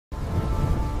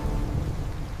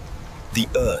The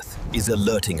Earth is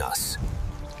alerting us.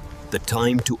 The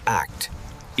time to act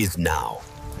is now.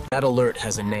 That alert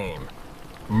has a name: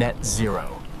 net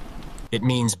zero. It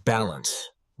means balance.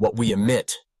 What we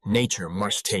emit, nature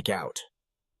must take out.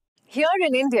 Here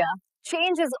in India,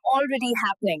 change is already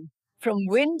happening, from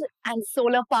wind and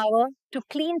solar power to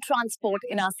clean transport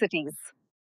in our cities.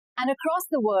 And across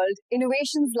the world,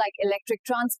 innovations like electric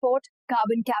transport,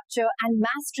 carbon capture, and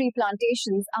mass tree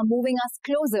plantations are moving us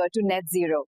closer to net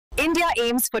zero. India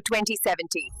aims for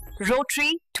 2070,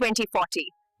 Rotary 2040,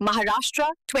 Maharashtra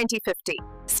 2050.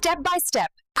 Step by step,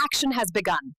 action has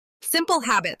begun. Simple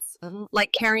habits,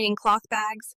 like carrying cloth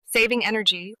bags, saving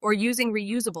energy, or using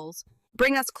reusables,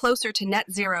 bring us closer to net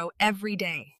zero every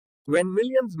day. When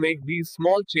millions make these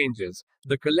small changes,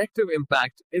 the collective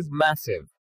impact is massive.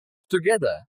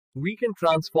 Together, we can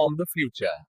transform the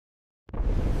future.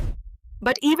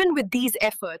 But even with these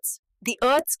efforts, the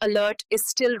Earth's alert is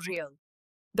still real.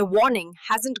 The warning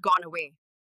hasn't gone away.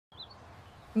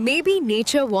 Maybe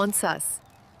nature wants us,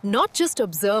 not just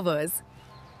observers,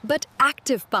 but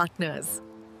active partners.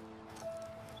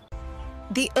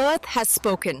 The Earth has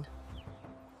spoken.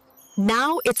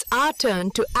 Now it's our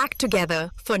turn to act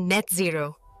together for net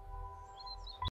zero.